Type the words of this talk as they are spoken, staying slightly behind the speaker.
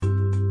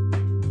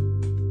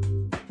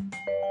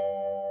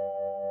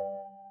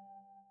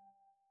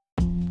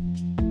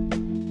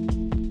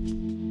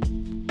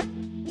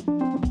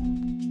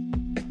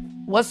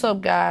What's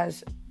up,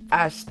 guys?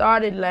 I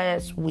started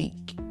last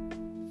week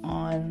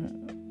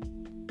on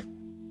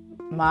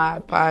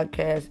my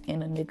podcast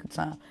In the Nick of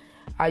Time.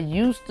 I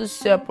used to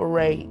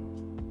separate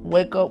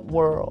Wake Up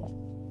World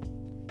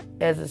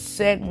as a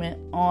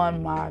segment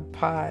on my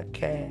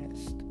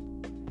podcast.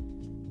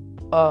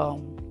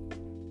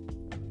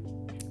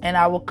 And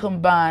I will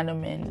combine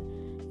them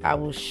and I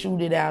will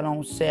shoot it out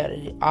on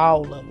Saturday,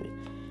 all of it.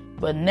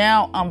 But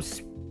now I'm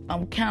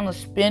kind of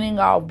spinning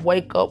off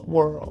Wake Up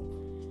World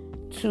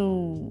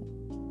to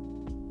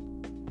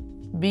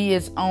be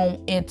its own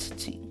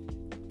entity.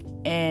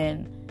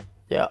 And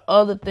there are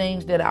other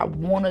things that I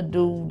want to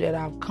do that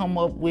I've come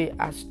up with.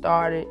 I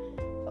started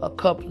a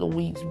couple of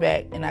weeks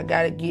back, and I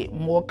got to get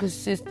more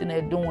consistent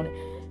at doing it.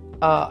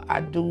 I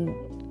do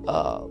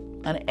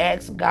an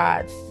Ask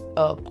God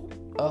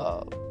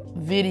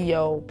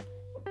video.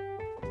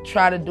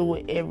 Try to do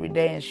it every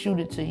day and shoot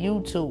it to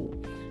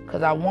YouTube,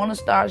 because I want to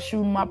start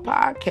shooting my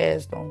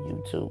podcast on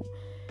YouTube.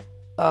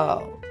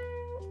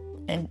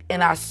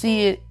 And I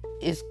see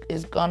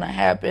it's gonna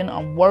happen.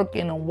 I'm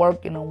working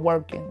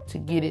to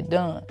get it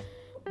done.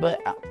 But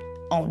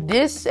on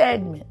this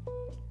segment,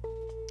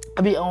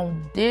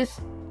 on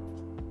this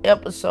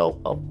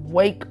episode of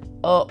Wake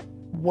Up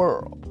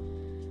World,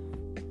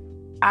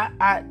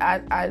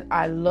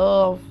 I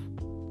love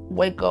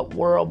Wake Up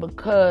World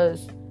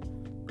because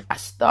I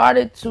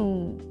started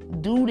to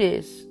do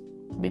this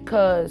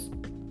because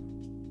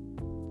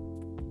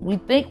we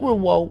think we're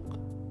woke,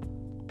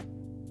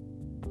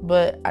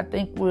 but I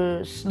think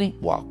we're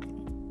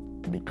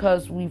sleepwalking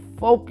because we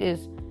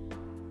focus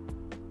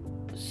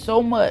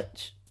so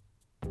much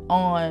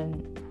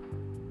on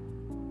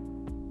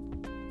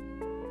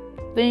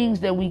things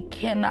that we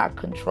cannot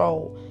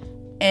control.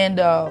 And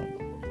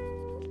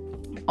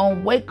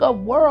on Wake Up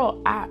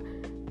World, I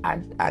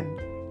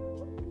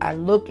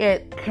look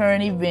at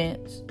current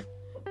events,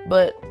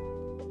 but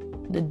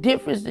the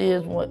difference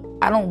is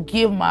I don't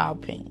give my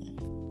opinion.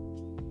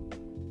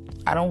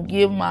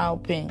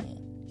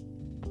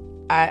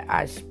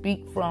 I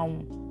speak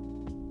from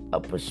a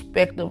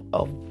perspective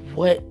of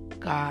what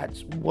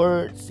God's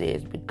word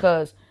says,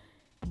 because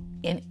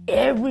in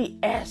every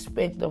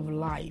aspect of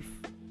life,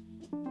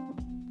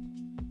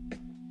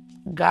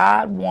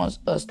 God wants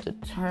us to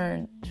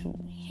turn to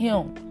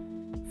Him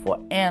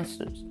for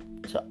answers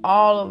to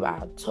all of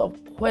our tough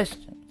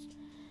questions.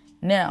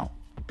 Now,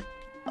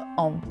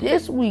 on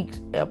this week's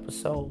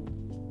episode,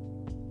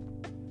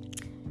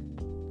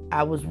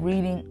 I was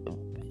reading.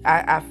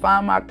 I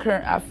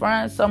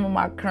find some of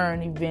my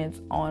current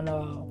events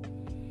on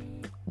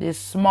this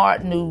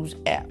Smart News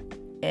app,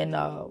 and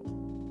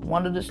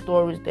one of the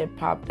stories that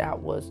popped out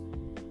was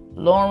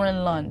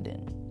Lauren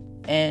London,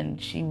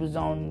 and she was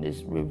on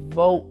this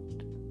Revolt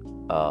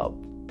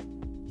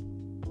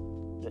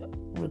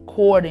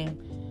recording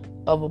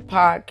of a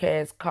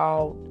podcast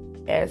called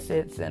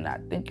Assets and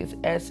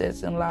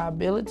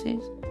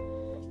Liabilities.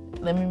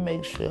 Let me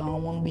make sure. I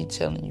don't want to be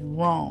telling you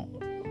wrong.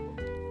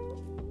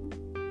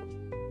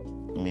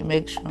 Let me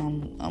make sure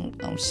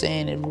I'm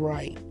saying it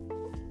right.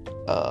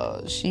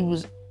 She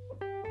was,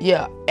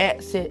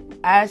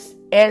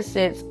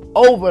 assets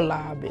over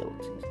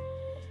liabilities.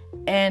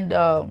 And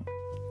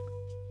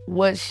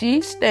what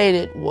she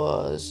stated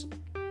was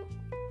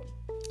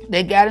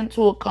they got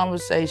into a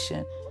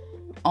conversation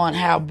on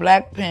how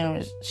black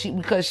parents,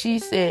 because she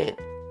said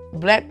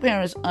black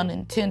parents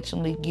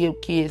unintentionally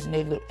give kids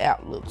negative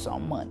outlooks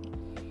on money.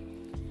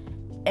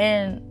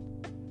 And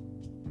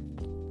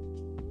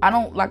I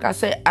don't like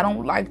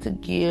to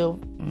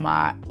give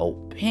my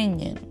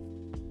opinion.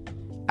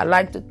 I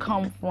like to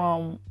come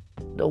from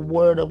the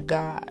Word of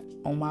God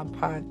on my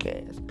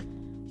podcast,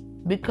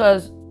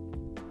 because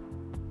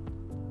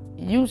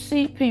you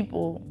see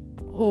people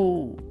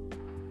who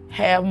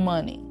have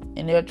money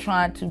and they're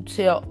trying to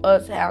tell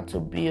us how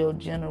to build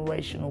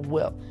generational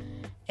wealth.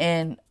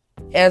 And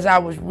as I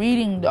was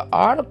reading the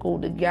article,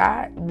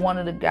 one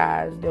of the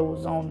guys that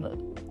was on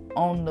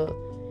the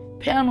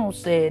panel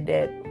said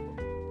that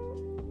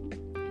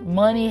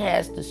money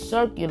has to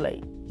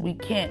circulate. We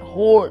can't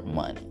hoard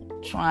money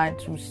trying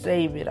to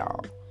save it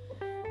all.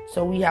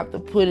 So we have to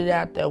put it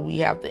out there. We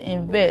have to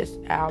invest.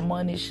 Our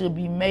money should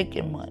be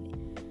making money.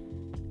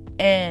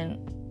 And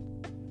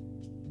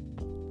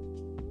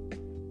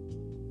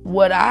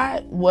what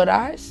I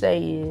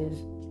say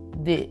is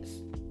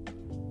this.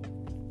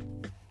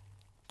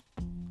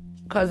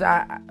 Because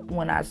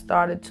when I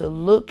started to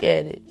look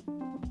at it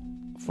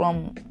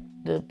from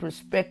the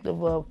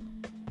perspective of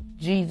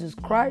Jesus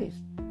Christ,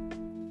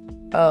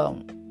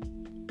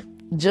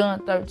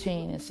 John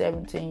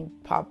 13:17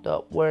 popped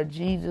up, where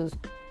Jesus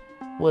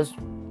was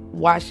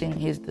washing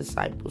his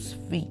disciples'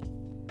 feet.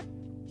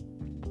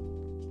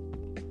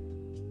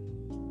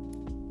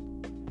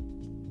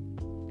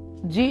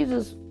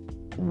 Jesus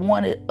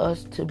wanted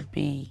us to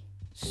be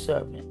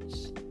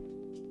servants.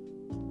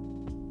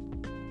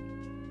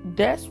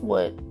 That's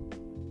what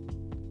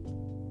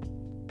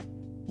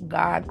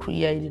God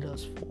created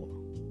us for.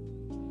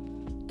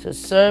 To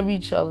serve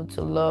each other,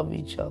 to love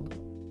each other.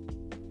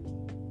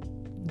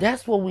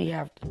 That's what we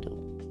have to do.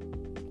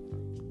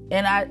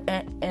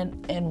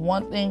 And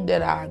one thing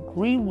that I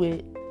agree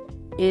with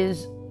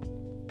is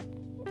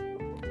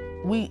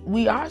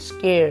we are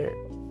scared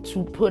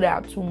to put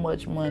out too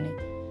much money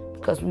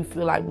because we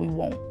feel like we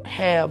won't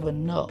have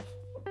enough.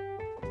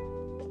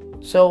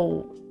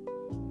 So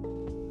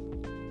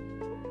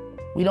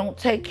we don't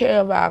take care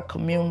of our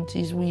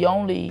communities. We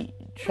only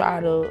try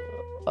to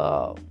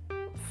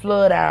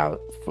flood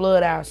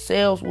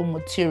ourselves with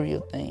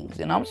material things.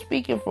 And I'm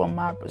speaking from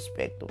my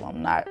perspective.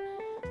 I'm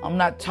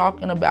not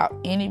talking about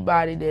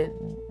anybody that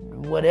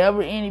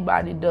whatever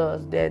anybody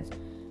does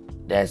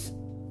that's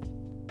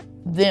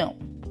them.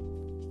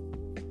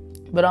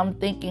 But I'm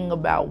thinking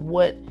about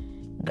what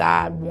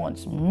God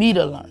wants me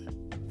to learn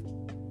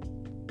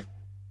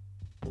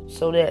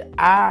so that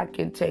I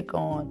can take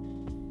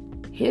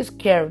on His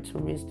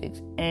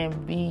characteristics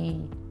and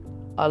be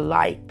a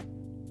light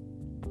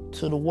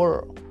to the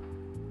world.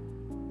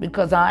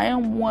 Because I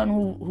am one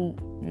who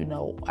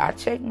I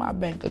check my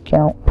bank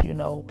account,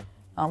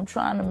 I'm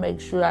trying to make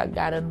sure I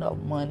got enough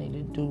money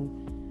to do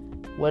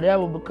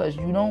whatever, because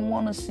you don't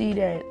want to see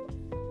that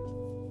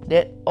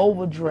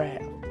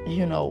overdraft,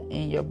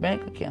 in your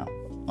bank account.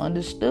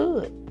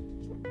 Understood.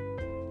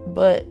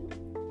 But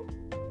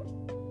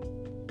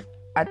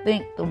I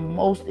think the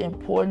most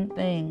important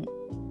thing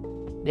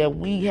that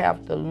we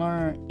have to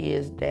learn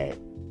is that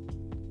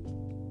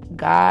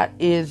God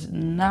is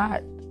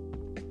not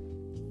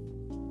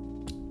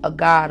a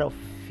God of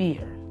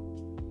fear.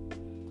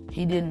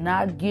 He did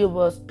not give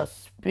us a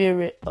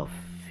spirit of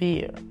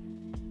fear,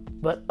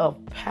 but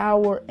of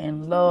power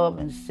and love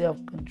and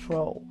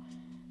self-control.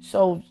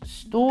 So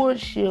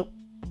stewardship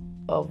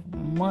of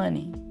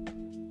money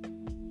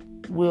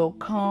will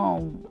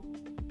come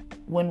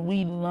when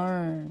we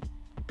learn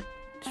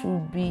to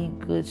be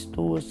good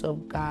stewards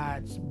of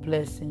God's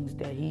blessings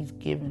that He's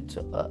given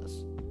to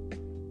us.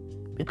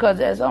 Because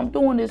as I'm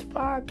doing this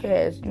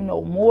podcast,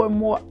 more and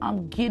more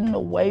I'm getting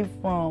away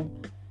from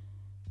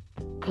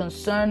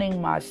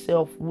concerning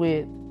myself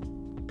with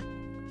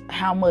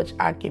how much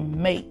I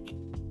can make.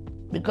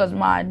 Because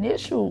my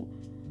initial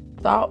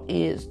thought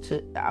is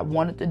I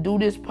wanted to do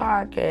this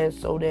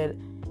podcast so that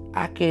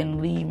I can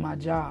leave my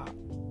job.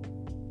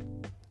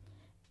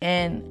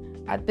 And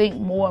I think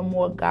more and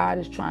more God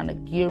is trying to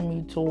gear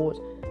me towards,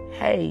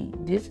 hey,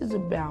 this is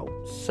about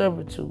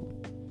servitude.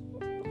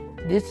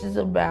 This is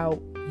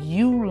about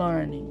you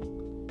learning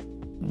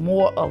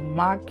more of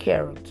my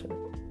character.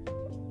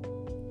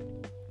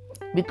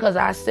 Because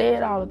I say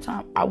it all the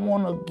time, I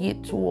want to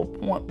get to a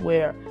point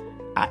where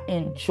I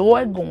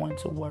enjoy going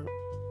to work.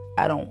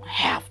 I don't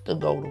have to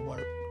go to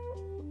work.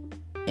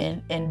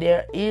 And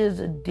there is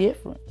a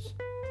difference.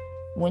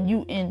 When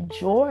you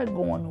enjoy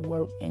going to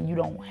work and you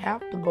don't have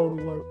to go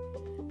to work,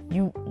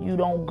 you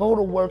don't go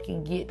to work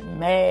and get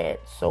mad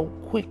so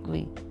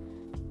quickly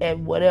at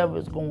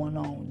whatever's going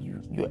on.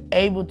 You're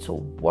able to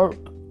work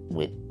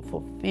with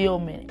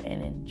fulfillment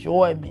and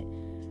enjoyment,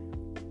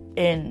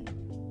 and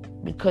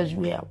because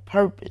you have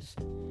purpose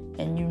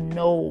and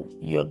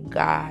your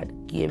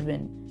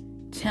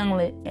God-given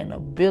talent and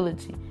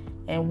ability,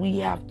 and we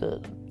have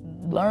to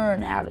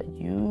learn how to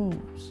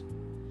use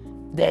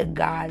that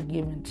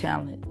God-given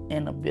talent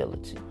and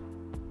ability.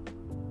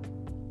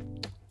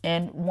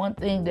 And one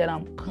thing that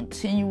I'm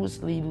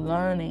continuously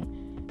learning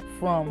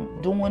from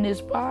doing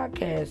this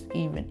podcast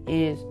even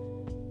is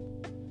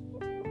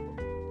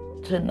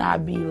to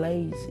not be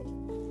lazy,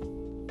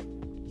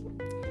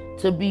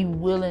 to be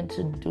willing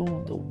to do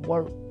the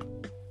work.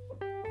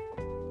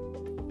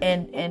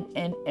 And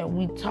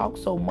we talk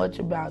so much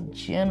about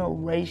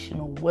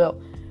generational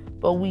wealth,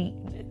 but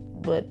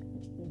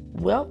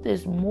wealth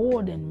is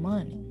more than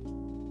money.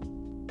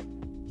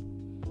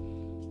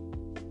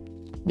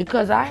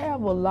 Because I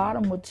have a lot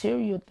of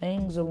material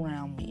things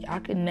around me. I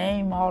can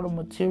name all the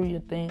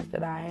material things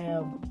that I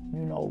have,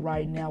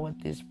 right now at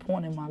this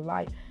point in my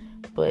life.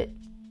 But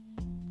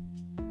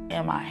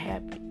am I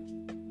happy?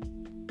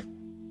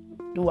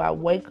 Do I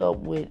wake up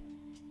with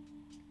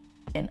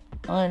an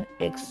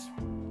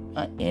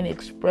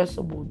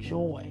inexpressible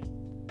joy?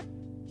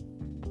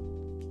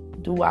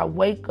 Do I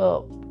wake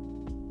up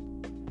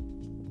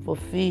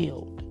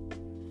fulfilled?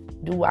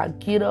 Do I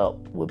get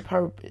up with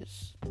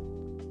purpose?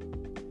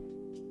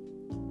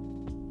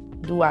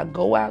 Do I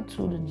go out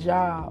to the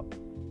job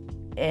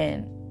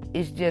and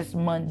it's just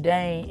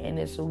mundane and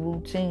it's a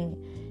routine?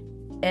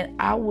 And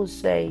I would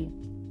say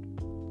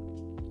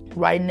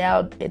right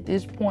now at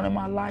this point in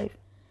my life,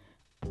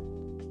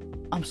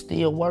 I'm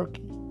still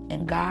working,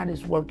 and God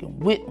is working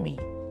with me,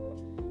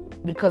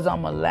 because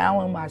I'm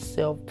allowing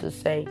myself to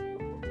say,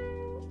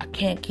 I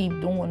can't keep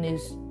doing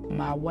this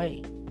my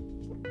way.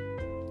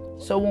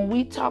 So when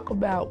we talk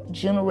about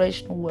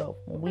generational wealth,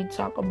 when we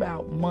talk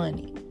about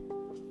money,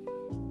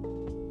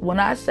 when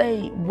I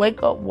say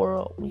wake up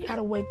world, we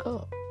gotta wake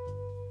up.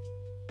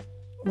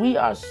 We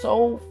are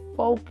so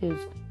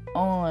focused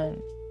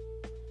on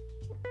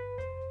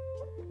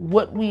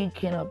what we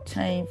can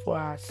obtain for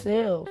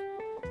ourselves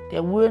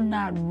that we're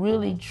not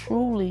really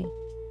truly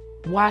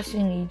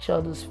washing each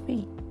other's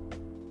feet.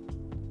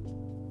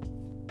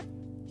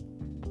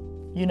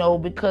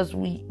 Because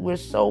we're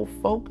so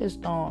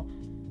focused on,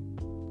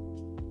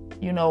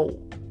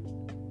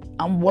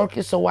 I'm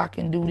working so I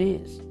can do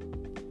this.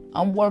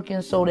 I'm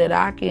working so that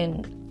I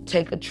can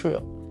take a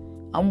trip.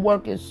 I'm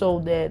working so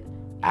that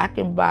I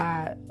can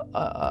buy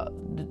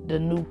the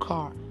new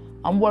car.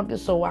 I'm working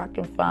so I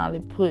can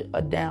finally put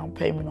a down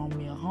payment on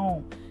me a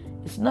home.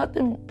 It's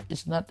nothing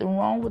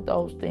wrong with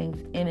those things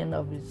in and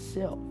of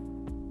itself.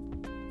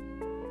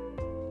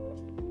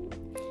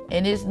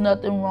 And it's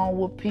nothing wrong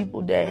with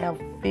people that have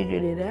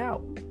figured it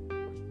out.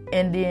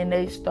 And then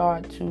they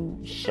start to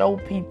show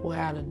people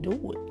how to do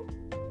it.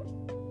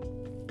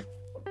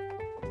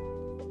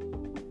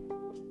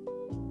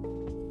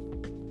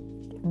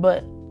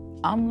 But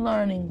I'm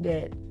learning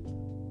that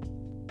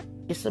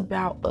it's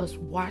about us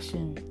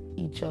washing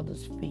each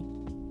other's feet.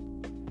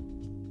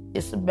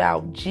 It's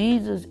about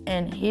Jesus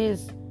and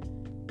his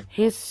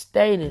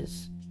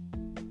status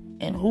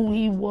and who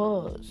he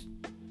was,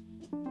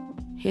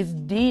 his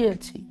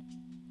deity,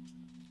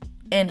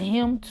 and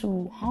him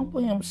to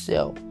humble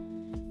himself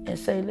and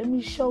say, let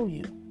me show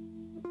you.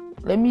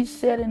 Let me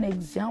set an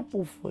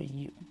example for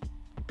you.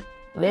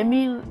 Let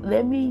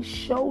me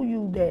show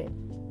you that,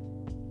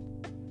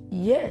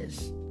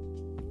 yes,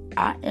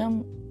 I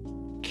am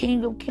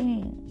King of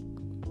Kings,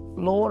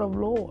 Lord of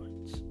Lords.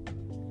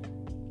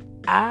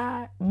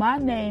 My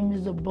name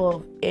is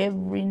above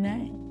every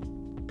name.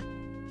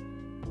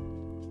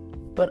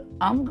 But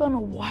I'm going to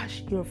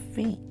wash your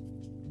feet.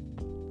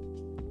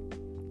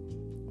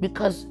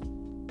 Because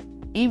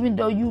even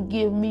though you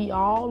give me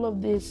all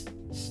of this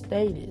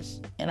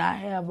status and I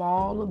have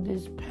all of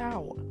this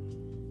power,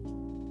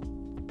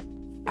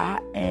 I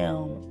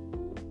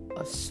am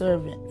a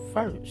servant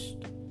first.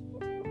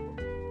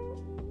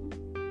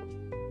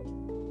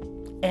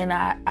 And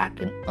I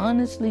can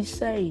honestly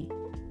say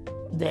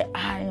that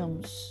I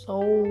am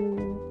so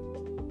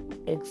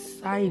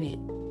excited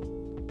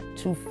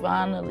to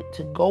finally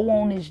to go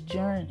on this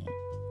journey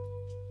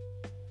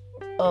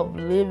of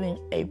living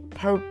a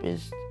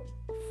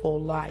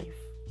purposeful life,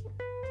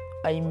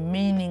 a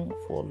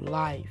meaningful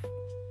life,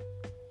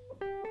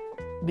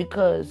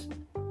 because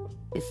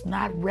it's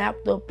not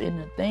wrapped up in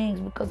the things,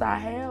 because I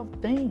have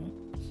things.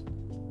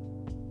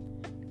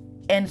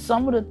 And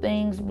some of the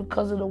things,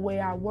 because of the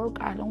way I work,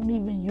 I don't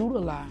even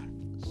utilize.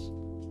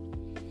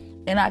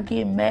 And I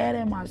get mad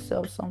at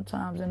myself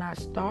sometimes, and I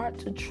start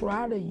to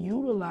try to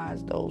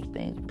utilize those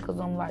things because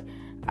I'm like,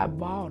 I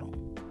bought them.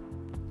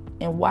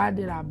 And why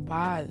did I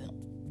buy them?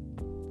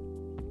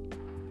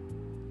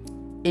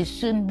 It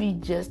shouldn't be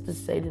just to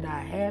say that I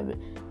have it.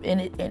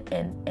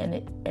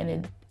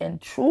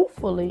 And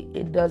truthfully,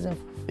 it doesn't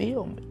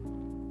fulfill me.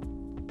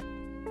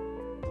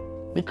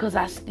 Because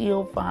I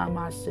still find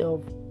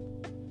myself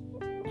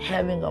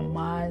having a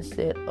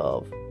mindset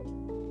of,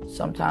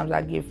 sometimes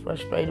I get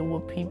frustrated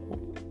with people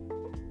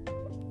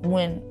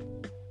when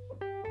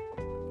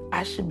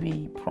I should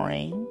be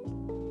praying.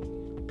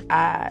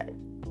 I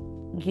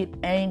get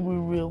angry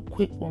real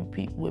quick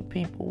with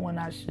people when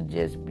I should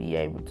just be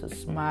able to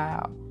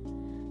smile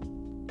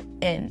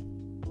and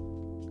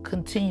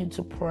continue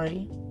to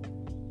pray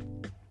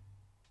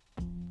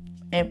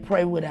and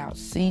pray without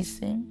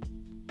ceasing.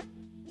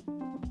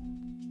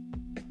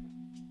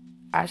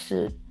 I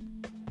should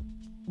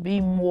be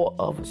more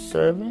of a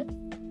servant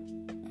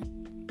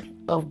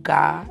of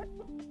God.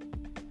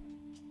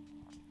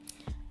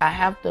 I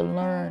have to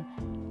learn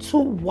to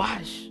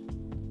wash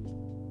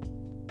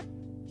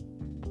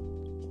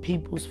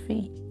people's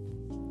feet.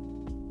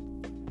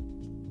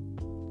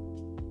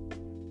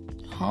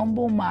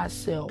 Humble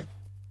myself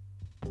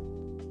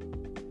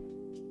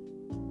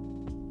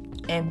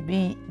and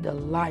be the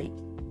light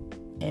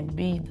and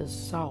be the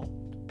salt.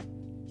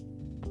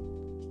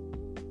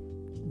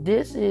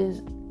 This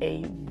is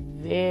a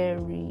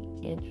very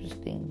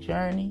interesting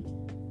journey,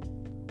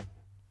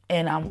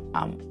 and I'm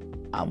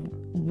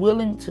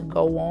willing to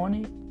go on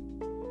it,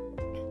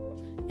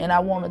 and I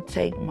want to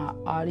take my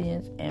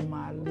audience and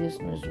my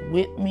listeners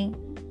with me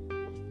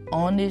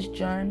on this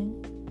journey.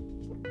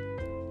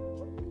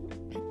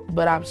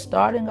 But I'm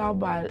starting out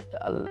by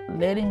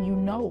letting you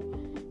know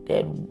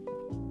that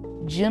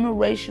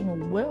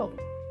generational wealth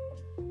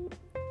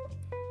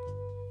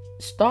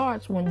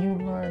starts when you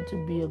learn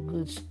to be a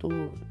good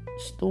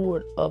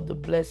steward of the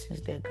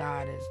blessings that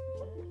God has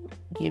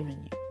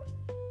given you.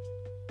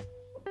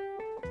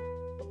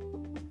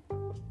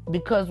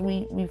 Because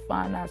we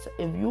find out,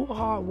 if you're a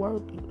hard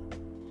worker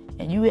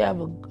and you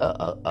have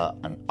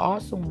an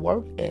awesome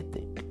work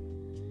ethic,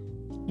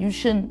 you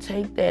shouldn't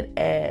take that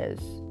as,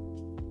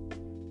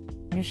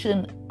 you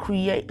shouldn't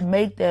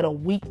make that a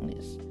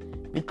weakness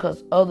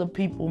because other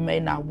people may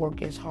not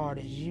work as hard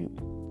as you.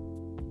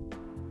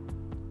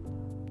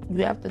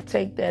 You have to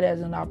take that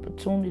as an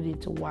opportunity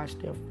to wash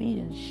their feet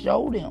and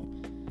show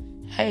them,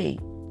 hey,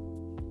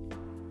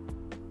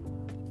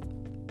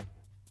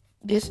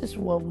 this is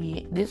what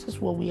we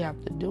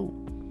have to do.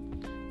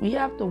 We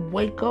have to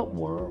wake up,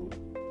 world.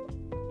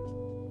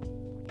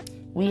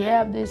 We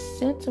have this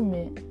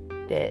sentiment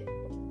that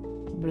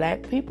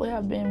black people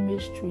have been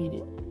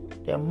mistreated.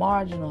 They're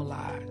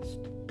marginalized.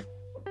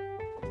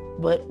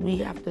 But we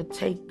have to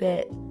take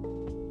that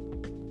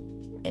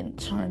and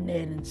turn that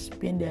and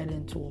spin that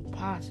into a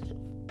positive.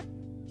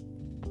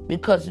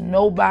 Because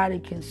nobody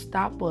can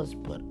stop us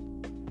but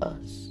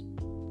us.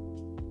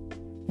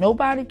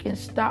 Nobody can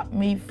stop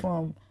me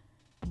from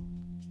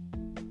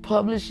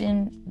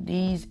publishing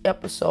these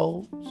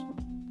episodes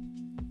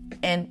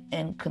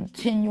and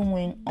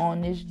continuing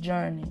on this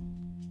journey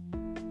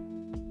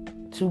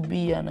to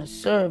be a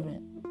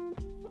servant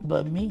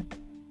but me.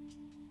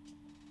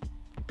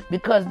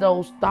 Because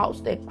those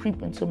thoughts that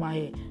creep into my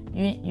head,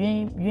 you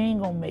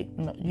ain't gonna make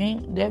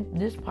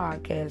this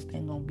podcast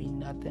ain't gonna be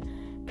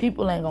nothing.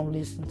 People ain't gonna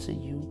listen to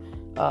you.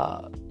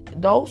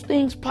 Those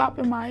things pop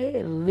in my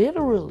head,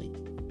 literally.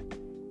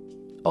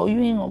 Oh,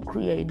 you ain't gonna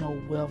create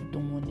no wealth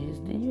doing this.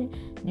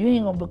 You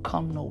ain't gonna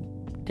become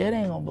that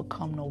ain't gonna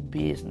become no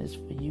business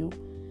for you.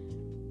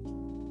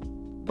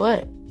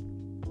 But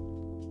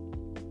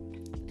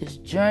this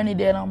journey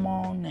that I'm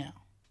on now,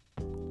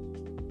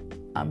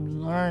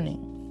 I'm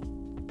learning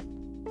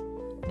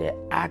that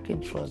I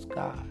can trust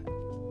God.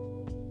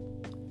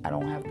 I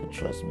don't have to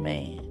trust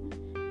man.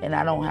 And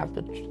I don't have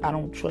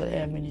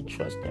any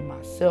trust in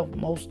myself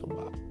most of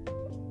all.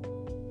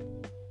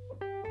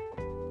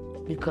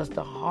 Because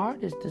the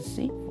heart is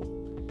deceitful.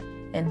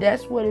 And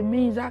that's what it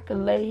means. I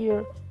can lay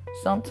here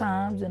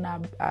sometimes and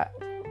I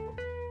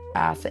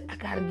say, I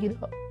gotta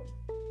get up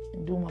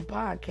and do my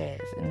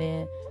podcast. And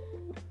then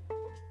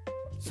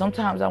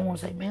sometimes I want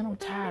to say, man, I'm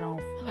tired. I don't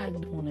feel like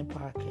doing the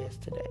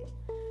podcast today.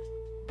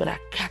 But I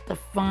got to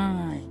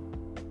find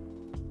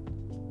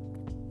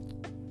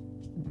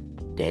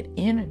that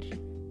energy.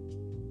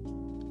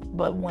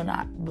 But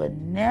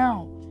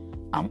now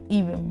I'm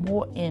even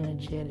more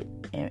energetic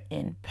and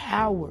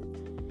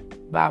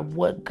empowered by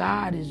what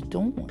God is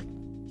doing.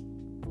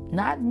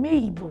 Not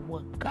me, but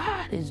what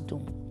God is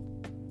doing.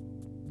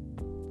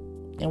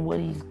 And what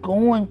he's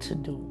going to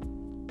do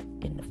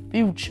in the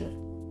future.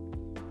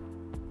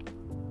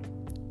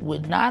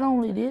 With not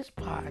only this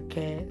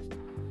podcast,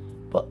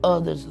 but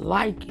others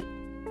like it.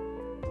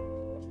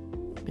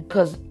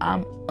 Because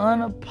I'm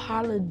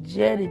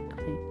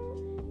unapologetically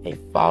a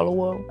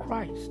follower of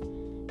Christ.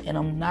 And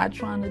I'm not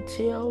trying to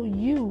tell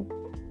you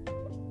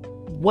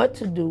what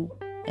to do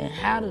and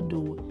how to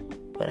do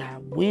it, but I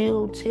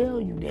will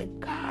tell you that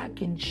God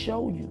can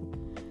show you.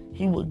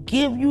 He will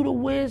give you the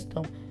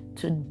wisdom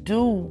to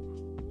do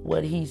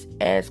what he's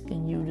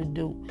asking you to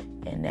do,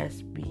 and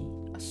that's be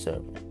a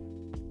servant.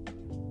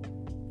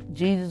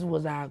 Jesus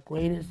was our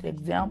greatest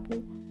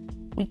example.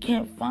 We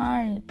can't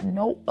find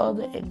no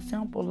other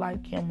example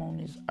like him on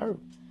this earth.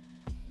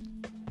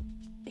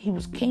 He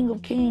was King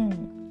of Kings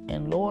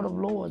and Lord of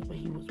Lords, but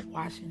he was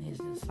washing his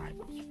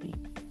disciples' feet.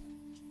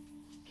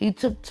 He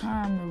took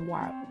time to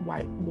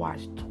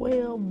wash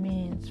 12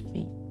 men's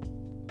feet.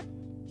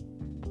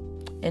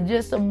 And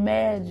just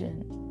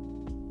imagine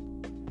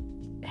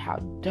how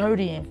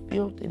dirty and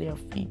filthy their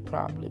feet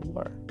probably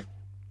were.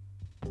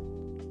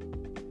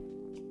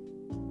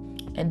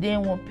 And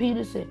then when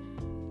Peter said,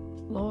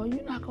 Lord,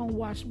 you're not going to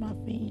wash my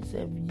feet. He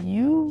said, if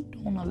you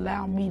don't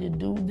allow me to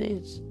do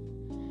this,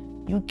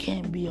 you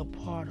can't be a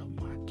part of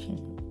my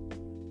kingdom.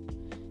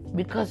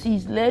 Because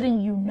he's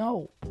letting you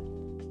know,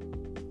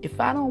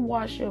 if I don't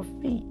wash your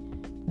feet,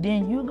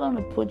 then you're going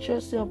to put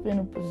yourself in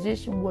a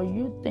position where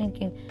you're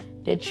thinking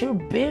that you're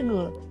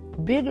bigger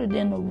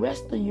than the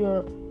rest of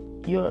your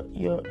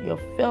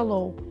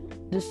fellow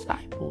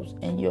disciples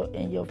and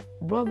your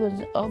brothers,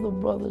 other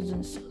brothers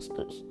and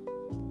sisters.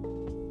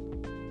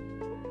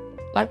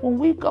 Like when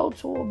we go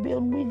to a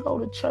building, we go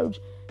to church,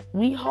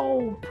 we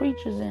hold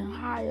preachers in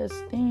high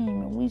esteem,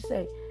 and we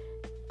say,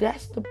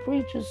 that's the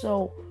preacher,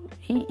 so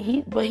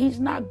but he's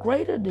not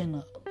greater than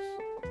us.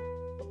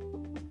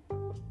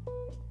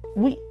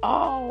 We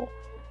all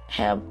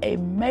have a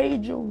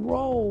major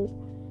role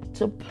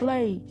to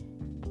play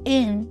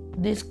in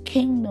this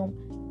kingdom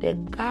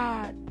that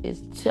God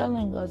is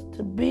telling us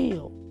to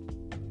build.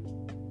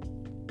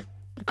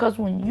 Because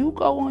when you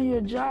go on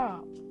your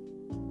job,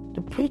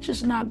 the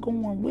preacher's not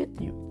going with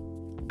you.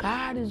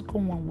 God is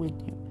going with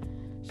you.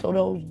 So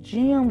those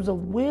gems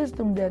of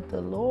wisdom that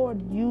the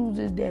Lord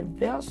uses that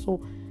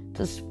vessel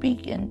to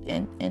speak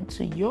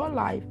into your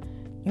life,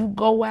 you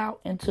go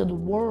out into the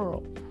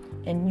world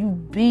and you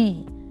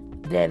be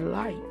that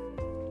light.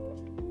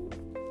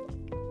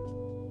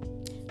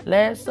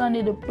 Last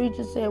Sunday, the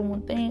preacher said,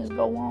 when things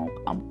go on,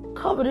 I'm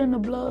covered in the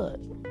blood.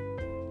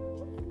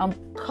 I'm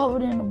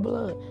covered in the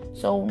blood.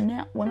 So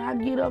now, when I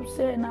get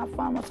upset and I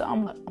find myself,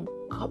 I'm like,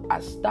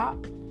 I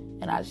stop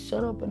and I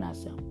shut up and I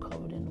say, I'm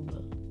covered in the blood.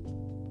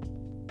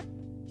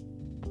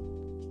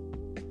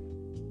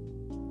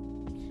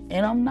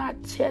 And I'm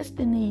not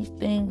testing these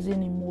things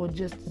anymore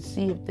just to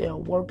see if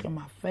they'll work in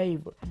my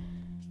favor.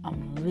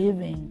 I'm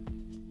living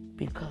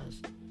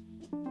because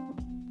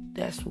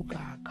that's who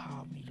God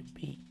called me to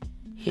be,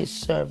 his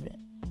servant.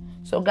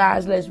 So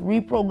guys, let's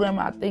reprogram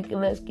our thinking.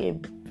 Let's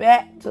get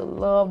back to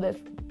love. Let's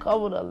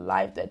recover the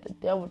life that the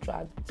devil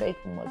tries to take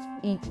from us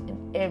each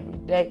and every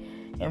day.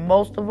 And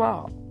most of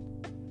all,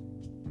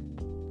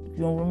 if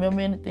you don't remember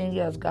anything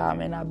else, God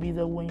may not be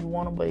there when you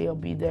want him, but he'll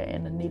be there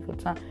in the nick of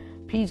time.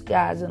 Peace,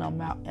 guys, and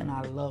I'm out, and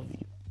I love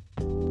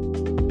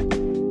you.